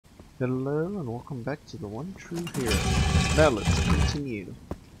Hello and welcome back to the One True Hero. Now let's continue.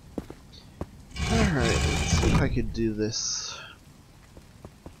 Alright, let's see if I could do this.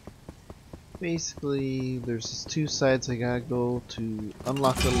 Basically, there's just two sides I gotta go to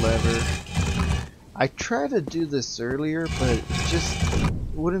unlock the lever. I tried to do this earlier, but it just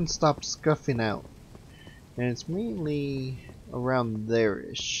wouldn't stop scuffing out. And it's mainly around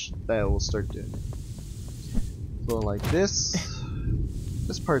there-ish that will start doing it. So like this.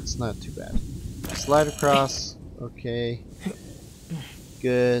 This part's not too bad. Slide across. Okay.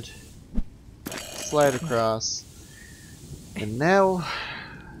 Good. Slide across. And now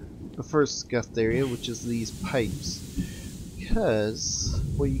the first scuffed area, which is these pipes. Because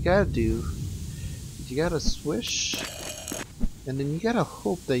what you gotta do is you gotta swish, and then you gotta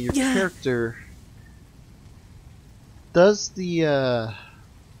hope that your character does the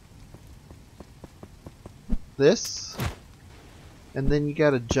this, and then you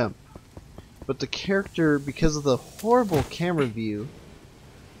gotta jump. But the character, because of the horrible camera view,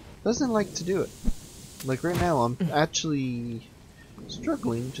 doesn't like to do it. Like right now, I'm actually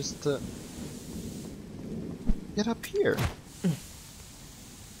struggling just to get up here.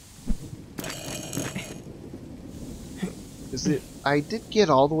 I did get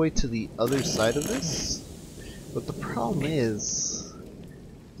all the way to the other side of this, but the problem is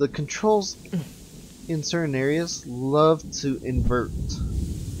the controls in certain areas love to invert,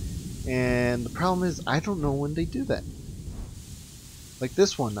 and the problem is I don't know when they do that. Like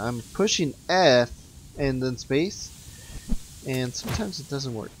this one, I'm pushing F and then space, and sometimes it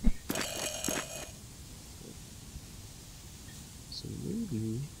doesn't work. So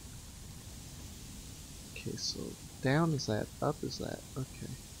maybe, okay, so down is that, up is that, okay.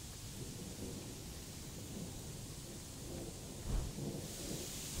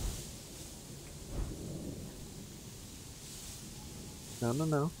 No, no,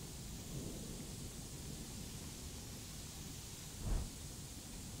 no.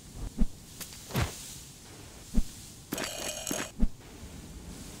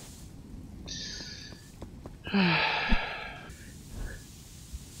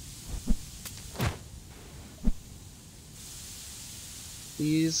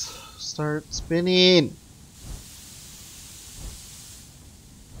 Please start spinning.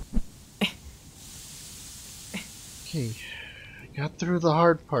 Okay, I got through the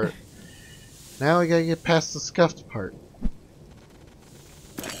hard part. Now I gotta get past the scuffed part.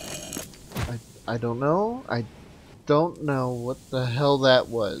 I don't know. I don't know what the hell that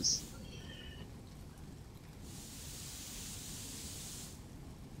was.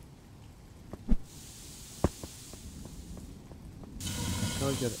 Now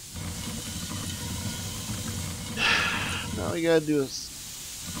I get it. Now I gotta do a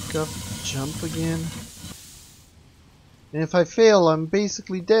scuffed jump again. And if I fail, I'm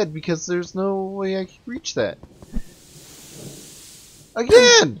basically dead because there's no way I can reach that.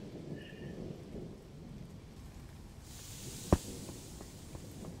 Again!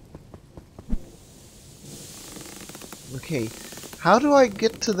 Okay, how do I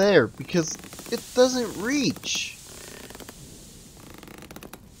get to there? Because it doesn't reach.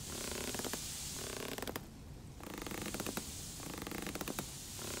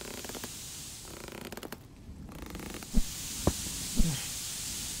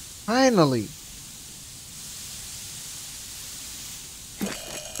 Finally!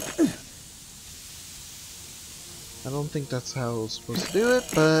 I don't think that's how I was supposed to do it,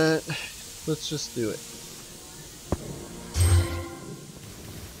 but let's just do it.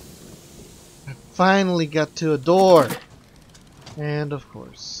 I finally got to a door! And of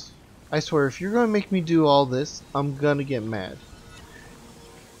course, I swear if you're gonna make me do all this, I'm gonna get mad.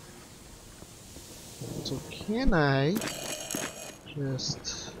 So can I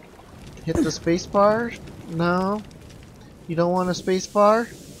just hit the space bar? No? You don't want a space bar?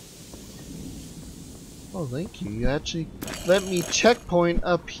 Oh, thank you. You actually let me checkpoint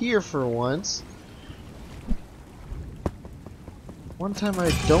up here for once. One time I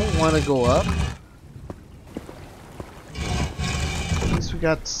don't want to go up. At least we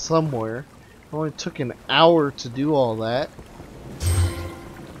got somewhere. It only took an hour to do all that.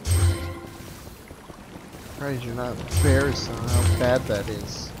 Surprised you're not embarrassed on how bad that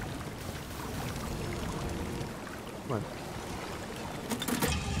is. Come on.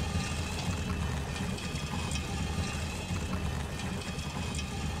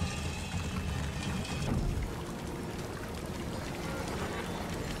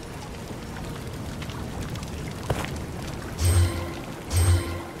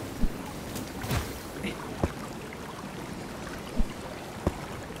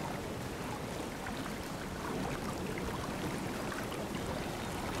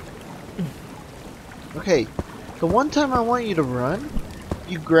 Okay, the one time I want you to run,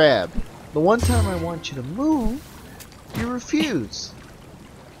 you grab. The one time I want you to move, you refuse.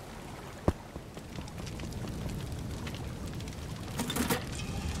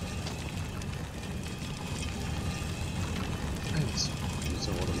 These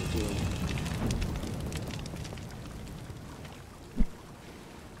are what I'm doing.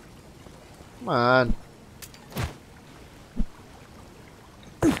 Come on.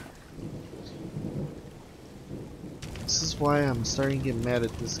 This is why I'm starting to get mad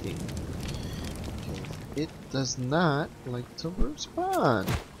at this game. It does not like to respond.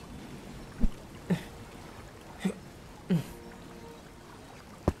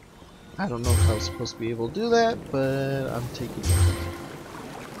 I don't know if I was supposed to be able to do that, but I'm taking it.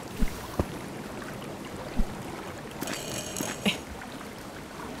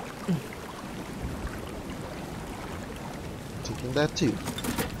 Taking that too.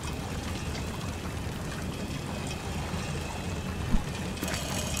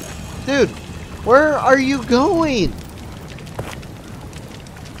 Dude, where are you going?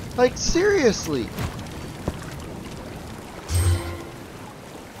 Like, seriously.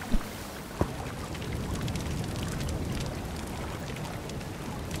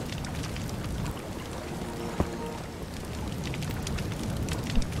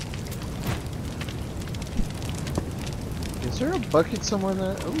 Is there a bucket somewhere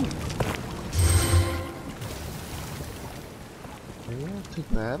that... Ooh. Maybe I'll take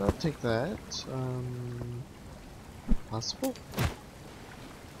that, I'll take that. Possible?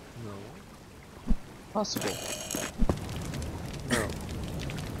 No. Possible. No.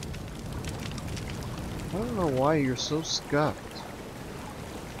 I don't know why you're so scuffed.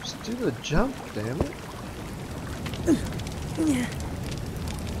 Just do the jump, damn it.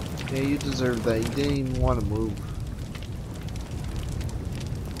 Yeah, you deserve that. You didn't even want to move.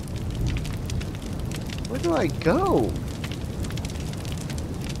 Where do I go?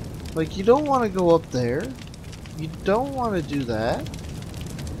 Like, you don't want to go up there. You don't want to do that.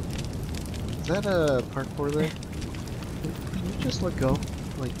 Is that a parkour there? Can you just let go?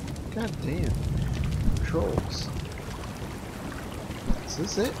 Like, god damn. Controls. Is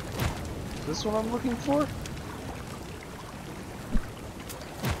this it? Is this what I'm looking for?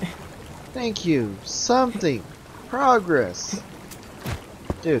 Thank you. Something. Progress.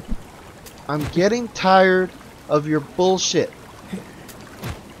 Dude, I'm getting tired of your bullshit.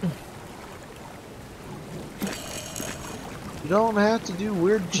 You don't have to do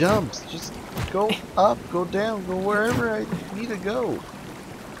weird jumps. Just go up, go down, go wherever I need to go.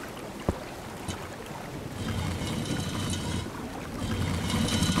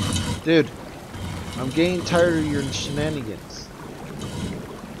 Dude, I'm getting tired of your shenanigans.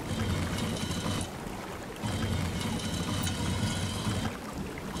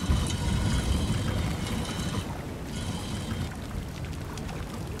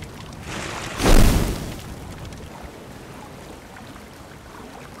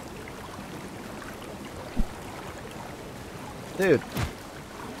 Dude,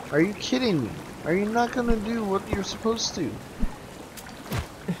 are you kidding me? Are you not gonna do what you're supposed to?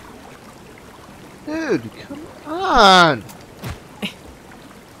 Dude, come on!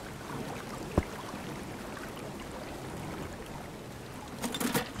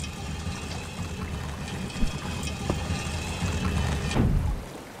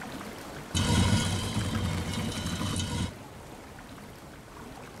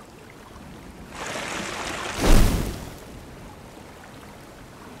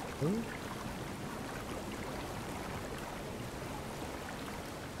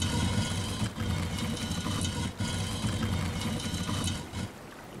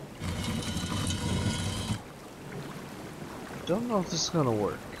 Don't know if this is gonna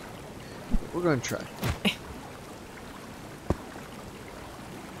work. We're gonna try.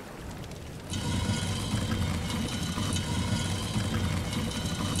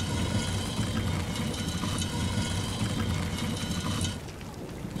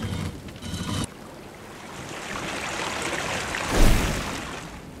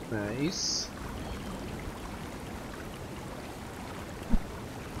 Nice.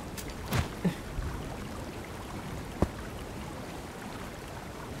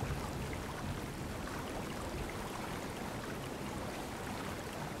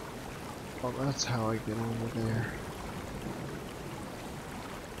 Well, that's how I get over there.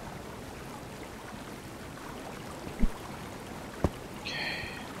 Okay.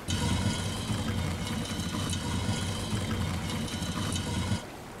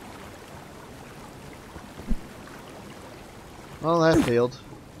 Well, that failed.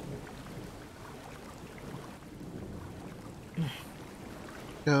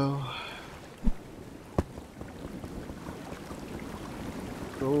 go.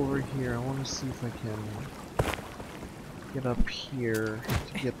 Go over here. I want to see if I can get up here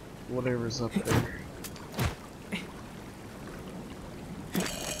to get whatever's up there.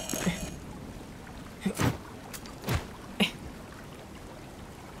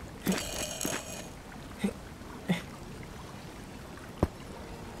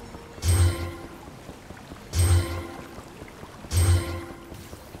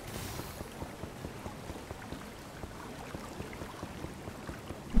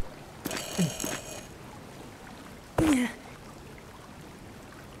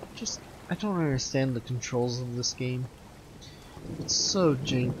 I don't understand the controls of this game. It's so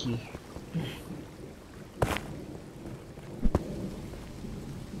janky. At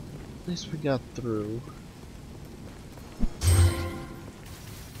least we got through.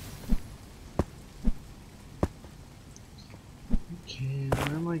 Okay,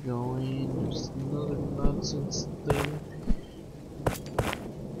 where am I going? There's another nonsense thing.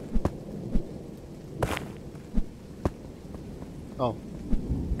 Oh.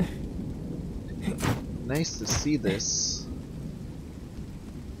 Nice to see this.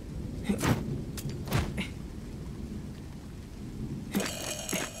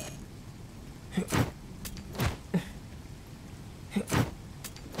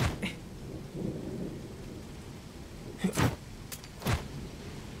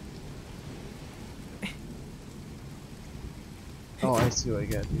 Oh, I see what I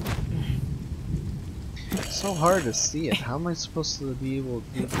got here. It's so hard to see it. How am I supposed to be able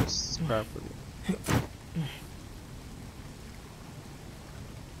to do this properly?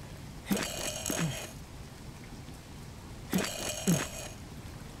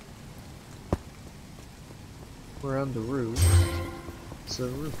 We're on the roof. It's a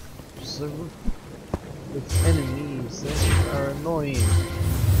roof. It's a roof. With enemies that are annoying.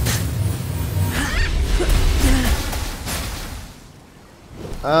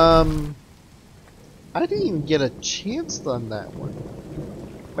 I didn't even get a chance on that one.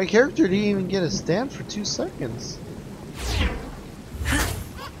 My character didn't even get a stand for 2 seconds.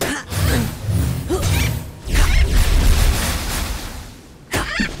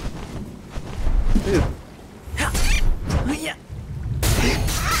 Dude.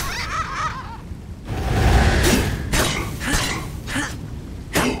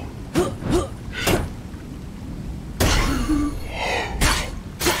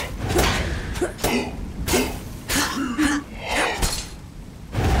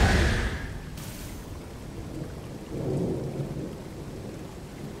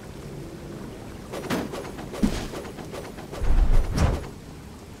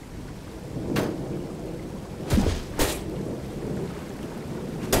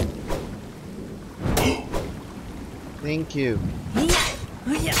 Thank you.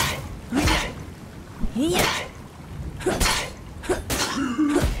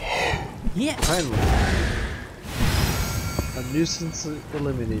 Finally. A nuisance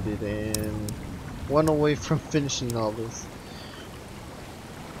eliminated and one away from finishing all this.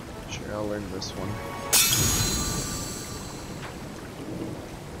 Sure, I'll learn this one.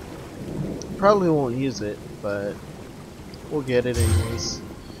 Probably won't use it, but we'll get it anyways.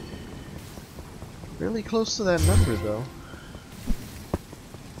 Really close to that number though.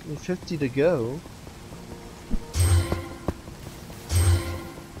 Only 50 to go.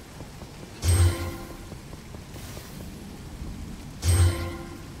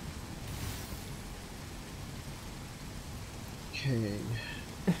 Okay.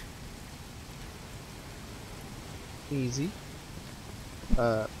 Easy.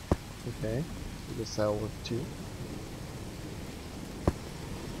 Okay. I guess that'll work too.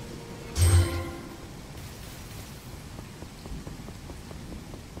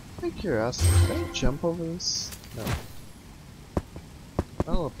 Out of curiosity, can I jump over this? No.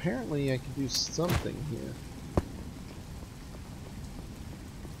 Well, apparently I can do something here.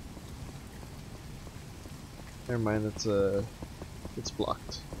 Never mind, it's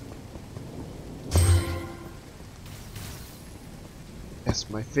blocked. That's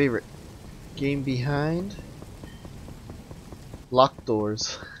my favorite. Game behind. Locked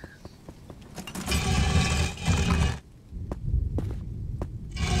doors.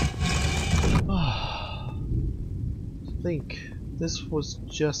 Think this was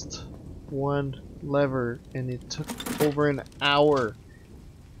just one lever and it took over an hour.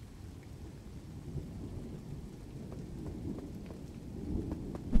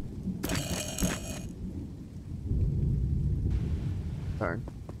 Darn,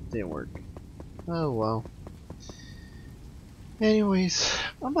 didn't work. Oh well. Anyways,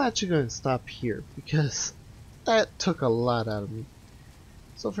 I'm actually going to stop here because that took a lot out of me.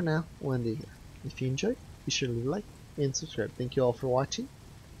 So for now, we'll end it here. If you enjoyed, be sure to leave a like and subscribe. Thank you all for watching,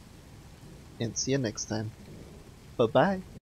 and see you next time. Bye bye.